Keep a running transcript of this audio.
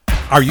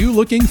Are you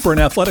looking for an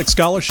athletic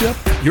scholarship?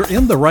 You're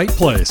in the right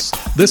place.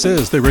 This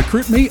is the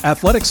Recruit Me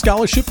Athletic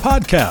Scholarship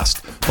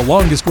Podcast, the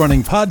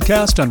longest-running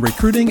podcast on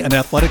recruiting and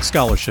athletic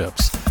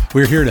scholarships.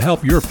 We're here to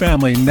help your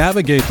family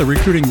navigate the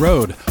recruiting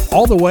road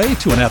all the way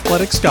to an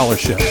athletic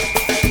scholarship.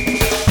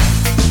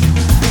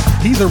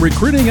 He's a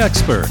recruiting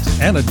expert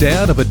and a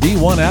dad of a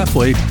D1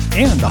 athlete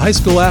and a high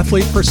school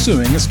athlete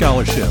pursuing a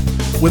scholarship.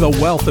 With a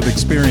wealth of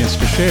experience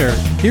to share,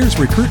 here's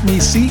Recruit Me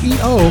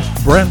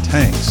CEO Brent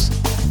Hanks.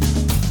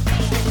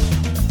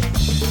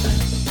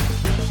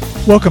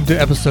 Welcome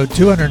to episode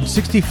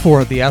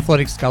 264 of the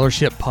Athletic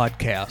Scholarship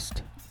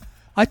Podcast.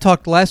 I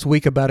talked last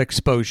week about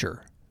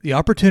exposure, the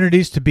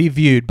opportunities to be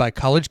viewed by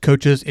college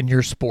coaches in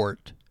your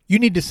sport. You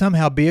need to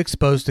somehow be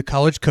exposed to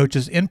college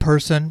coaches in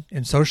person,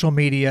 in social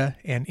media,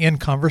 and in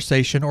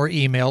conversation or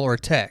email or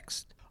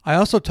text. I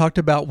also talked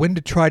about when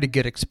to try to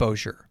get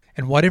exposure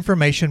and what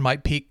information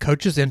might pique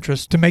coaches'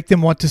 interest to make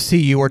them want to see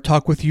you or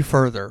talk with you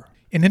further.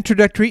 In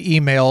introductory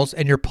emails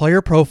and your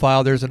player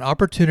profile, there's an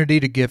opportunity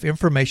to give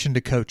information to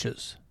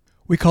coaches.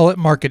 We call it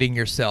marketing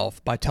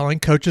yourself by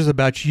telling coaches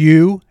about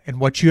you and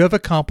what you have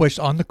accomplished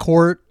on the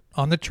court,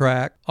 on the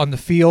track, on the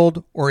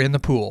field, or in the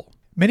pool.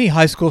 Many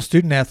high school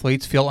student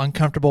athletes feel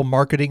uncomfortable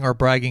marketing or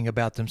bragging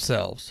about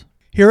themselves.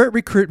 Here at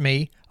Recruit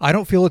Me, I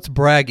don't feel it's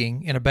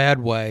bragging in a bad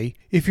way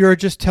if you're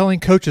just telling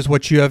coaches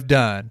what you have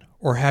done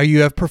or how you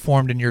have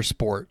performed in your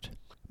sport.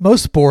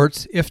 Most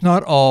sports, if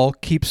not all,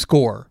 keep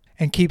score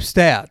and keep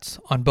stats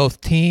on both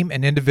team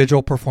and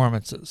individual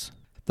performances.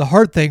 The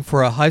hard thing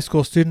for a high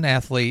school student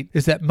athlete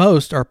is that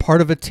most are part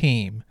of a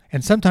team,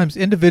 and sometimes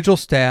individual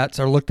stats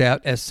are looked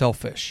at as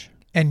selfish.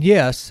 And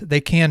yes,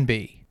 they can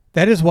be.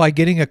 That is why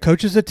getting a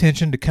coach's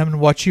attention to come and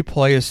watch you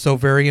play is so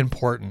very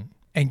important,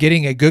 and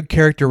getting a good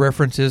character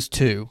reference is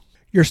too.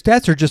 Your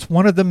stats are just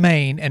one of the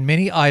main and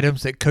many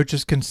items that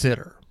coaches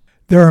consider.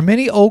 There are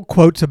many old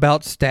quotes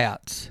about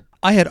stats.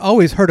 I had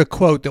always heard a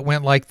quote that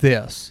went like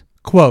this,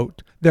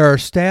 quote, "There are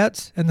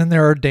stats and then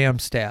there are damn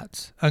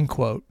stats,"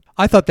 unquote.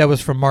 I thought that was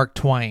from Mark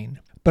Twain,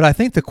 but I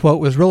think the quote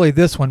was really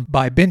this one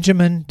by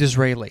Benjamin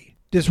Disraeli.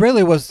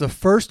 Disraeli was the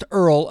first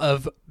Earl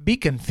of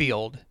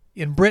Beaconsfield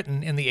in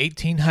Britain in the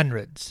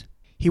 1800s.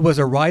 He was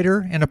a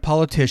writer and a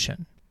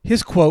politician.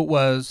 His quote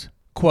was,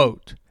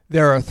 quote,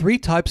 "There are three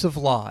types of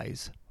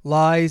lies,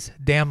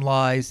 damn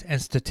lies,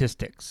 and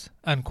statistics,"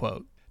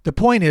 unquote. The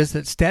point is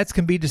that stats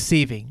can be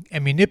deceiving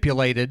and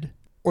manipulated,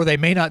 or they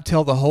may not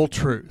tell the whole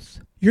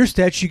truth. Your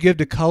stats you give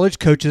to college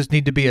coaches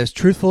need to be as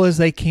truthful as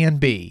they can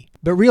be,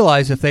 but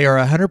realize if they are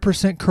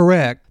 100%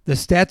 correct, the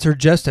stats are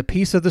just a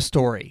piece of the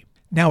story.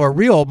 Now, a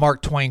real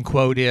Mark Twain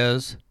quote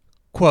is,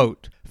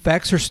 quote,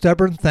 "Facts are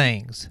stubborn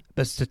things,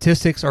 but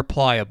statistics are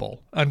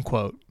pliable,"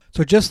 unquote.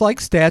 So just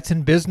like stats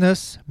in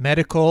business,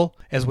 medical,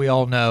 as we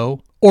all know,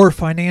 or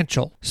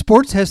financial,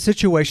 sports has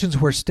situations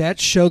where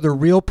stats show the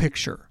real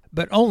picture,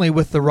 but only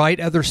with the right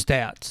other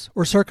stats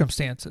or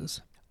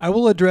circumstances. I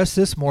will address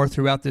this more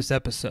throughout this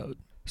episode.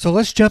 So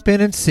let's jump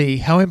in and see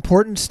how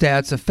important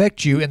stats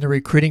affect you in the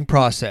recruiting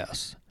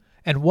process,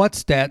 and what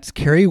stats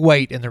carry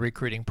weight in the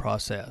recruiting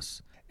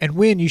process, and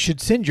when you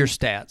should send your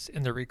stats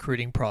in the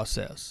recruiting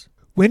process.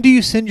 When do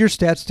you send your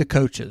stats to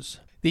coaches?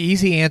 The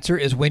easy answer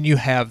is when you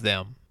have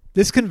them.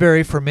 This can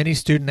vary for many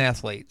student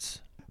athletes.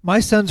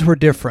 My sons were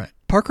different.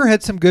 Parker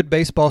had some good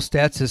baseball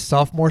stats his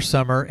sophomore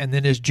summer and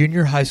then his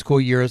junior high school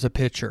year as a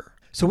pitcher.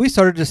 So we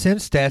started to send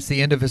stats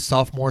the end of his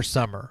sophomore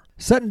summer.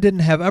 Sutton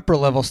didn't have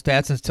upper-level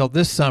stats until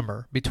this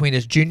summer, between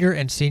his junior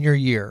and senior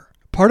year.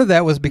 Part of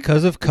that was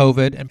because of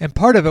COVID, and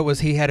part of it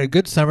was he had a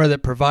good summer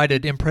that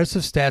provided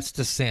impressive stats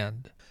to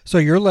send. So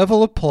your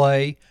level of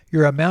play,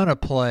 your amount of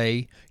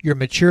play, your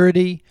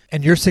maturity,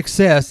 and your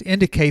success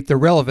indicate the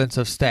relevance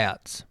of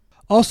stats.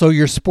 Also,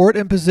 your sport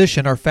and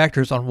position are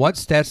factors on what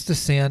stats to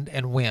send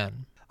and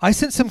when. I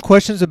sent some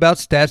questions about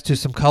stats to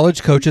some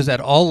college coaches at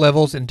all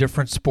levels in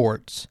different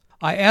sports.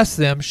 I asked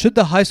them, should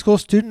the high school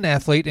student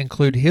athlete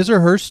include his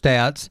or her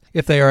stats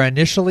if they are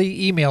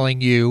initially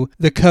emailing you,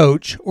 the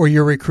coach, or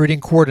your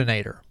recruiting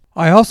coordinator?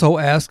 I also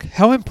asked,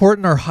 how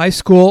important are high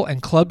school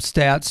and club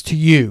stats to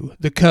you,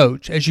 the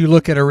coach, as you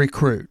look at a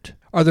recruit?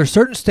 Are there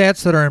certain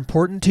stats that are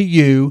important to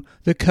you,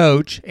 the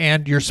coach,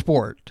 and your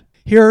sport?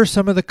 Here are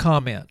some of the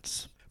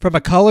comments. From a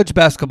college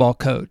basketball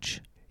coach.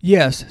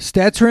 Yes,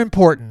 stats are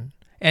important,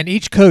 and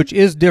each coach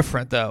is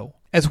different, though,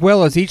 as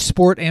well as each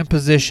sport and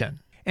position.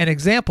 An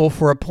example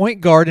for a point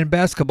guard in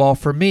basketball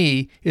for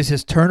me is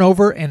his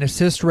turnover and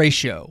assist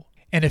ratio,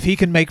 and if he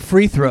can make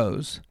free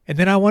throws. And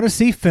then I want to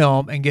see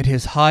film and get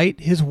his height,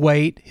 his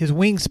weight, his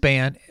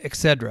wingspan,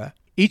 etc.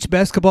 Each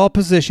basketball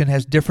position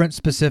has different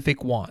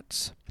specific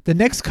wants. The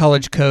next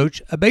college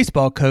coach, a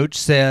baseball coach,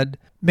 said,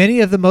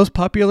 "Many of the most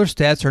popular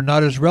stats are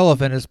not as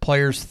relevant as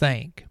players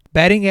think.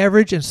 Batting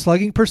average and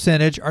slugging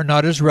percentage are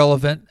not as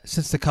relevant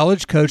since the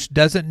college coach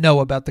doesn't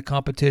know about the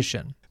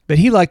competition. But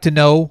he liked to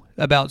know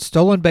about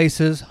stolen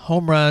bases,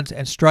 home runs,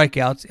 and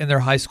strikeouts in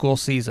their high school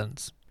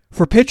seasons.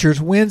 For pitchers,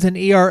 wins and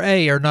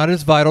ERA are not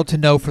as vital to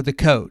know for the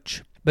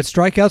coach, but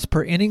strikeouts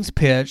per innings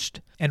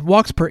pitched and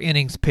walks per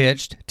innings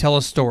pitched tell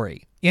a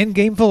story.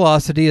 In-game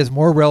velocity is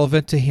more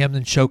relevant to him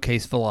than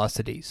showcase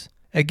velocities.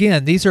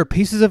 Again, these are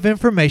pieces of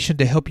information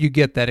to help you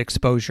get that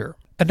exposure.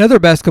 Another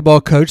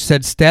basketball coach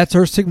said stats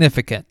are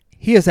significant.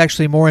 He is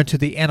actually more into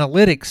the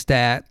analytic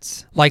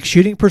stats, like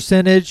shooting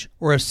percentage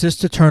or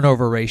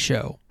assist-to-turnover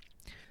ratio.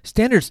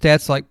 Standard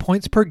stats like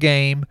points per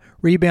game,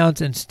 rebounds,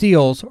 and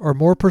steals are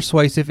more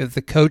persuasive if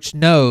the coach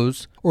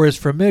knows or is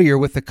familiar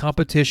with the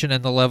competition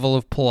and the level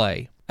of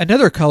play.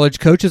 Another college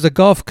coach is a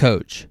golf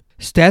coach.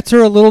 Stats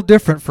are a little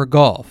different for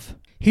golf.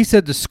 He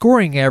said the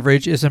scoring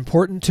average is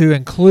important to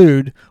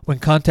include when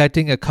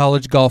contacting a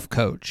college golf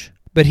coach,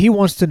 but he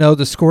wants to know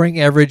the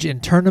scoring average in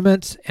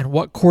tournaments and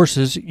what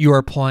courses you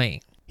are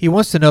playing. He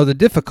wants to know the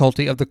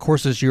difficulty of the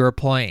courses you are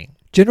playing.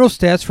 General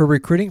stats for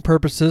recruiting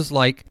purposes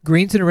like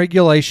greens in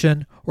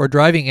regulation or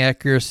driving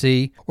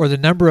accuracy or the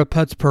number of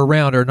putts per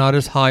round are not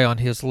as high on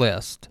his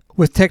list.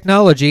 With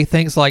technology,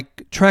 things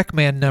like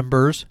TrackMan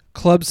numbers,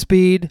 club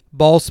speed,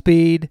 ball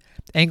speed,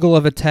 angle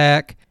of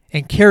attack,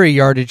 and carry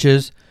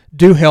yardages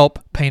do help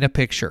paint a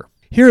picture.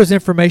 Here is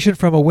information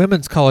from a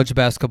women's college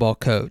basketball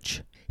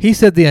coach. He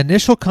said the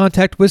initial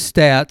contact with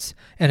stats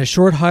and a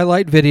short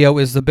highlight video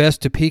is the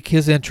best to pique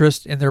his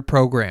interest in their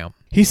program.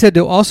 He said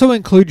to also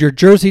include your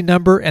jersey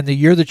number and the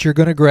year that you're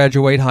going to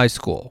graduate high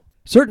school.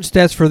 Certain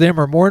stats for them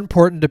are more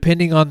important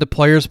depending on the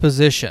player's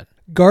position.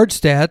 Guard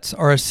stats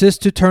are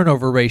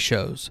assist-to-turnover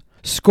ratios,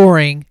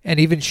 scoring, and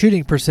even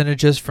shooting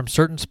percentages from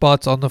certain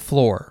spots on the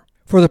floor.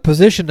 For the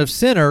position of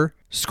center,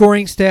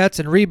 scoring stats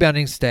and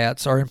rebounding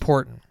stats are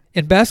important.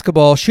 In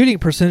basketball, shooting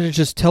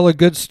percentages tell a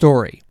good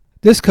story.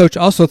 This coach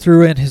also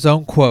threw in his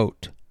own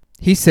quote.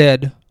 He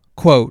said,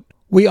 quote,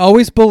 "We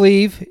always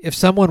believe if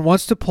someone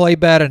wants to play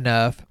bad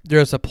enough, there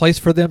is a place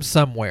for them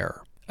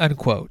somewhere,"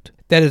 unquote.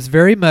 That is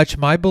very much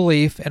my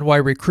belief and why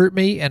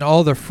RecruitMe and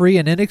all the free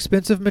and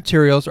inexpensive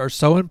materials are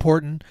so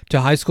important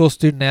to high school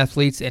student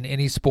athletes in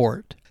any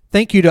sport.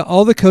 Thank you to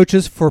all the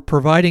coaches for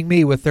providing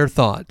me with their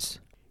thoughts.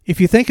 If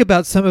you think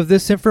about some of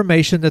this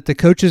information that the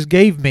coaches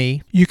gave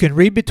me, you can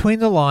read between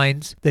the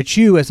lines that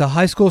you, as a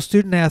high school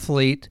student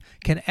athlete,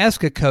 can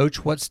ask a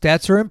coach what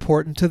stats are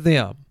important to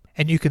them,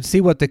 and you can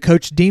see what the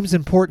coach deems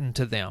important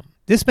to them.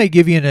 This may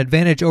give you an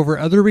advantage over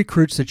other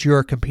recruits that you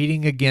are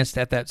competing against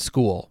at that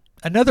school.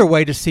 Another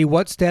way to see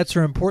what stats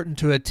are important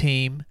to a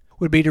team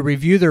would be to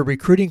review their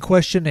recruiting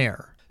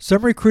questionnaire.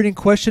 Some recruiting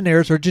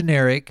questionnaires are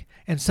generic,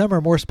 and some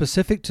are more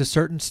specific to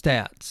certain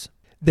stats.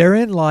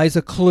 Therein lies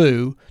a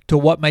clue to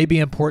what may be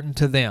important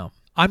to them.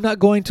 I'm not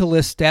going to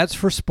list stats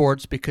for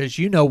sports because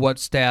you know what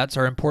stats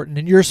are important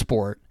in your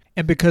sport,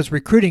 and because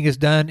recruiting is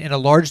done in a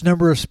large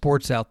number of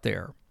sports out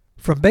there.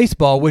 From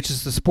baseball, which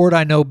is the sport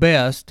I know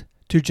best,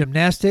 to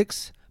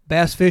gymnastics,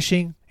 bass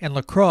fishing, and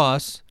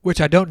lacrosse, which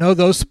I don't know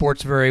those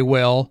sports very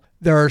well,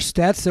 there are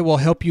stats that will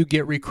help you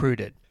get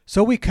recruited.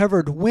 So we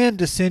covered when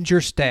to send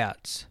your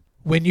stats,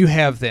 when you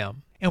have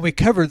them, and we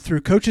covered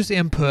through coaches'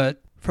 input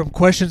from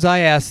questions I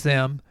asked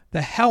them,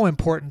 the how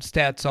important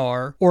stats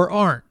are or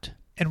aren't,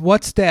 and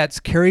what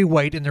stats carry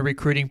weight in the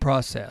recruiting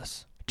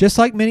process. Just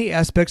like many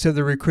aspects of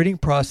the recruiting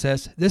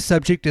process, this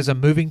subject is a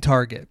moving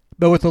target.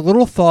 But with a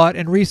little thought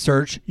and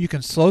research, you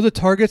can slow the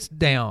targets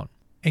down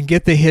and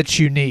get the hits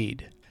you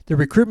need. The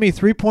RecruitMe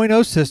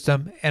 3.0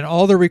 system and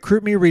all the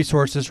RecruitMe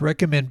resources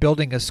recommend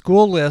building a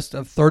school list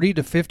of 30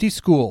 to 50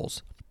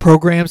 schools,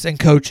 programs, and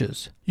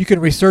coaches. You can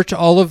research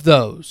all of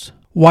those.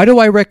 Why do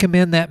I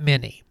recommend that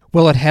many?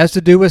 Well, it has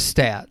to do with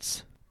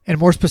stats, and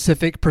more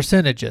specific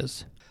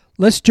percentages.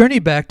 Let's journey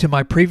back to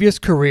my previous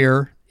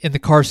career in the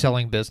car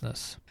selling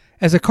business.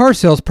 As a car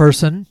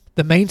salesperson,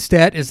 the main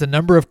stat is the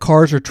number of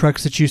cars or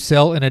trucks that you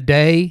sell in a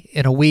day,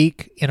 in a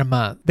week, in a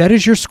month. That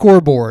is your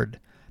scoreboard.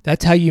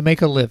 That's how you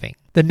make a living.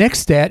 The next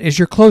stat is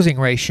your closing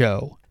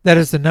ratio. That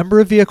is the number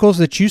of vehicles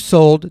that you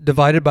sold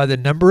divided by the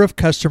number of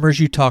customers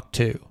you talked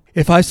to.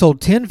 If I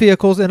sold 10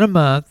 vehicles in a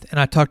month and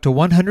I talked to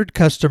 100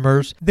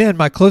 customers, then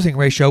my closing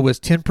ratio was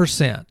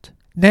 10%.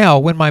 Now,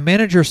 when my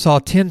manager saw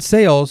 10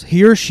 sales,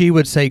 he or she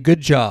would say, "Good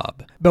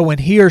job." But when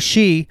he or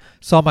she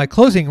saw my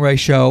closing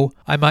ratio,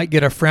 I might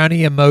get a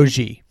frowny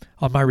emoji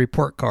on my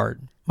report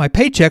card. My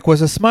paycheck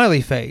was a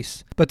smiley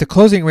face, but the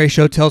closing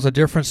ratio tells a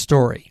different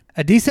story.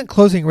 A decent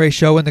closing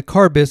ratio in the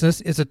car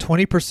business is a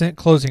 20%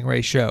 closing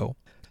ratio.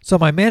 So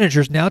my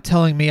manager's now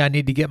telling me I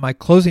need to get my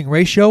closing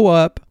ratio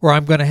up or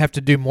I'm going to have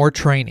to do more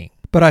training.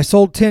 But I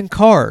sold 10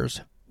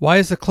 cars. Why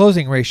is the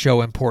closing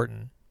ratio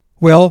important?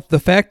 Well, the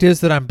fact is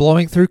that I'm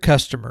blowing through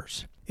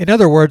customers. In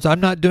other words,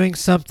 I'm not doing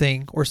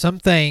something or some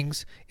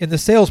things in the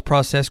sales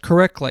process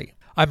correctly.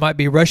 I might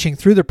be rushing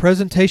through the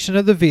presentation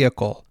of the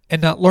vehicle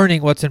and not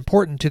learning what's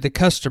important to the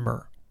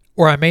customer.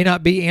 Or I may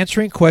not be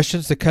answering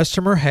questions the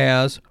customer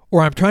has,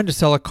 or I'm trying to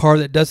sell a car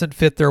that doesn't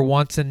fit their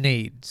wants and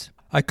needs.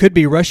 I could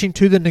be rushing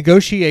to the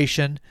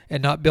negotiation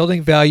and not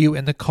building value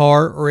in the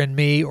car or in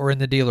me or in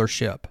the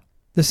dealership.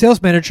 The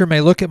sales manager may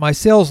look at my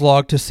sales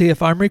log to see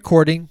if I'm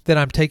recording that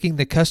I'm taking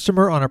the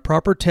customer on a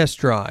proper test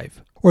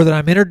drive, or that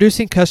I'm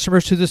introducing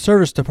customers to the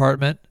service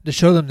department to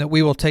show them that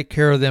we will take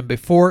care of them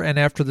before and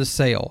after the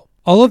sale.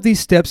 All of these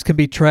steps can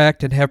be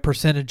tracked and have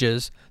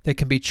percentages that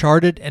can be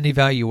charted and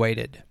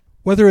evaluated.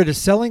 Whether it is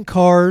selling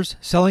cars,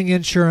 selling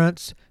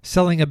insurance,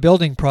 selling a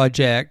building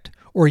project,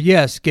 or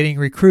yes, getting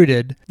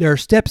recruited, there are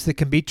steps that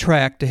can be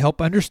tracked to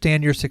help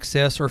understand your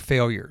success or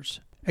failures.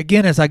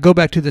 Again, as I go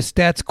back to the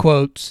stats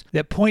quotes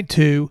that point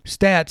to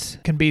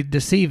stats can be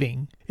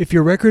deceiving, if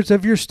your records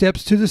of your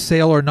steps to the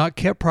sale are not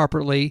kept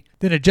properly,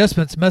 then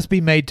adjustments must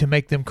be made to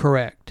make them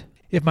correct.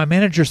 If my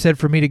manager said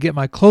for me to get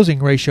my closing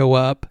ratio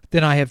up,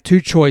 then I have two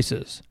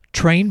choices: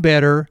 train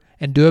better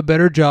and do a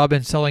better job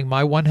in selling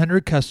my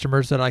 100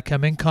 customers that I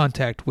come in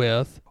contact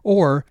with,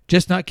 or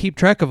just not keep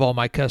track of all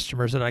my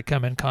customers that I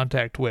come in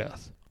contact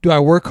with. Do I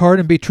work hard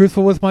and be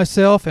truthful with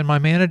myself and my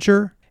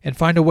manager and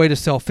find a way to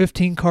sell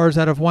 15 cars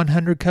out of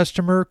 100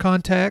 customer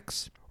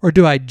contacts? Or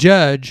do I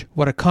judge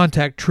what a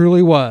contact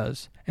truly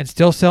was and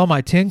still sell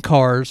my 10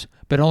 cars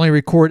but only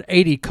record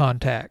 80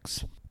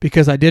 contacts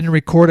because I didn't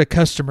record a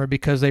customer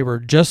because they were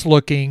just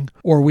looking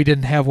or we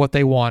didn't have what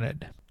they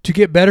wanted? To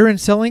get better in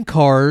selling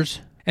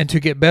cars and to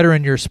get better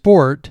in your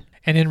sport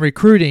and in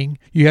recruiting,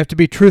 you have to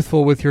be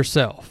truthful with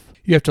yourself.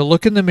 You have to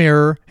look in the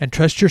mirror and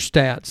trust your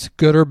stats,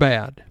 good or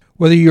bad.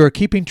 Whether you are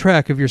keeping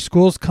track of your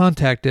schools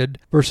contacted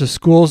versus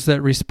schools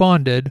that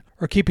responded,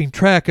 or keeping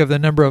track of the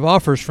number of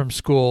offers from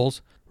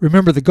schools,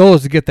 remember the goal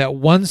is to get that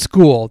one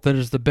school that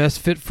is the best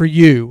fit for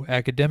you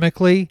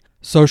academically,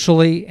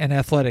 socially, and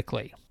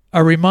athletically.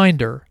 A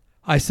reminder,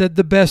 I said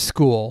the best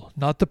school,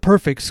 not the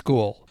perfect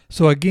school.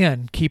 So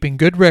again, keeping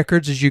good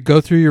records as you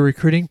go through your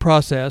recruiting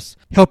process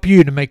help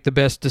you to make the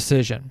best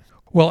decision.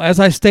 Well, as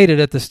I stated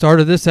at the start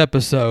of this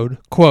episode,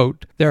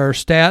 quote, there are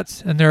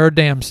stats and there are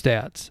damn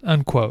stats,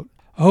 unquote.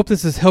 I hope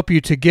this has helped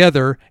you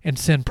together and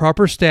send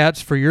proper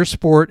stats for your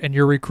sport and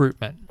your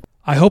recruitment.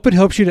 I hope it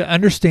helps you to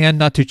understand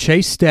not to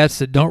chase stats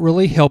that don't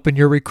really help in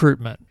your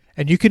recruitment,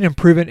 and you can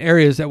improve in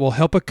areas that will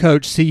help a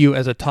coach see you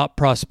as a top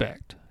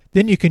prospect.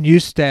 Then you can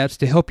use stats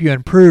to help you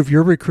improve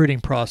your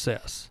recruiting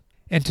process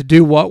and to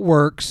do what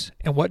works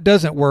and what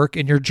doesn't work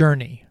in your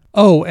journey.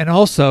 Oh, and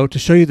also to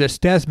show you that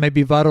stats may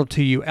be vital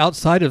to you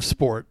outside of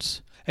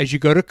sports as you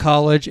go to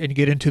college and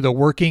get into the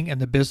working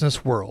and the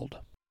business world.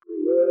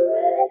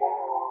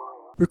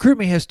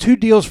 RecruitMe has 2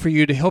 deals for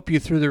you to help you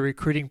through the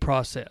recruiting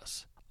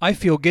process. I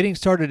feel getting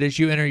started as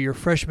you enter your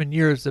freshman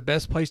year is the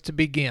best place to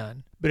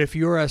begin, but if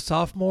you are a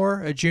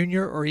sophomore, a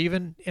junior, or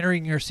even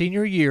entering your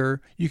senior year,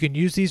 you can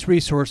use these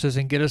resources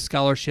and get a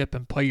scholarship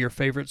and play your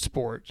favorite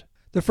sport.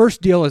 The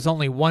first deal is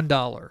only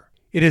 $1.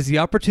 It is the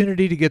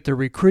opportunity to get the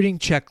recruiting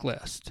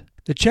checklist.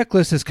 The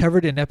checklist is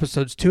covered in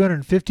episodes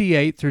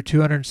 258 through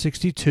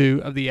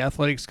 262 of the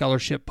Athletic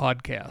Scholarship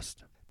Podcast.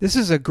 This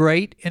is a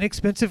great,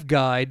 inexpensive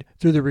guide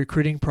through the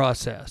recruiting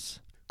process.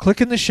 Click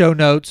in the show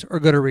notes or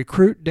go to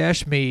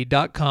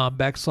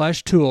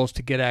recruit-me.com/tools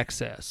to get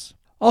access.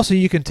 Also,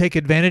 you can take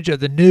advantage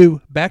of the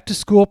new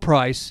back-to-school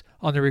price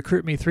on the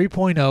RecruitMe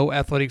 3.0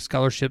 Athletic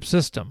Scholarship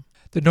System.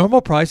 The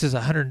normal price is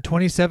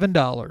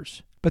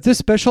 $127. But this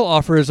special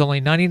offer is only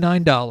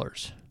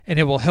 $99, and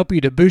it will help you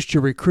to boost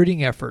your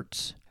recruiting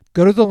efforts.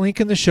 Go to the link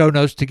in the show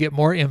notes to get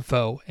more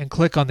info and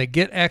click on the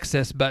Get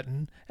Access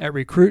button at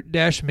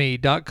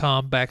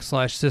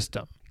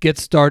recruit-me.com/system. Get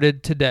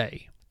started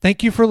today.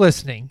 Thank you for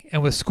listening,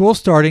 and with school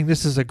starting,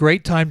 this is a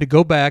great time to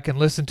go back and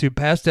listen to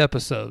past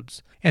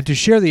episodes and to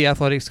share the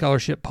Athletic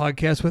Scholarship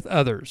Podcast with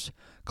others,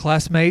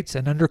 classmates,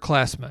 and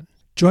underclassmen.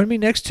 Join me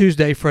next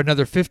Tuesday for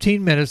another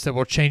 15 minutes that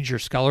will change your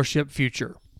scholarship future.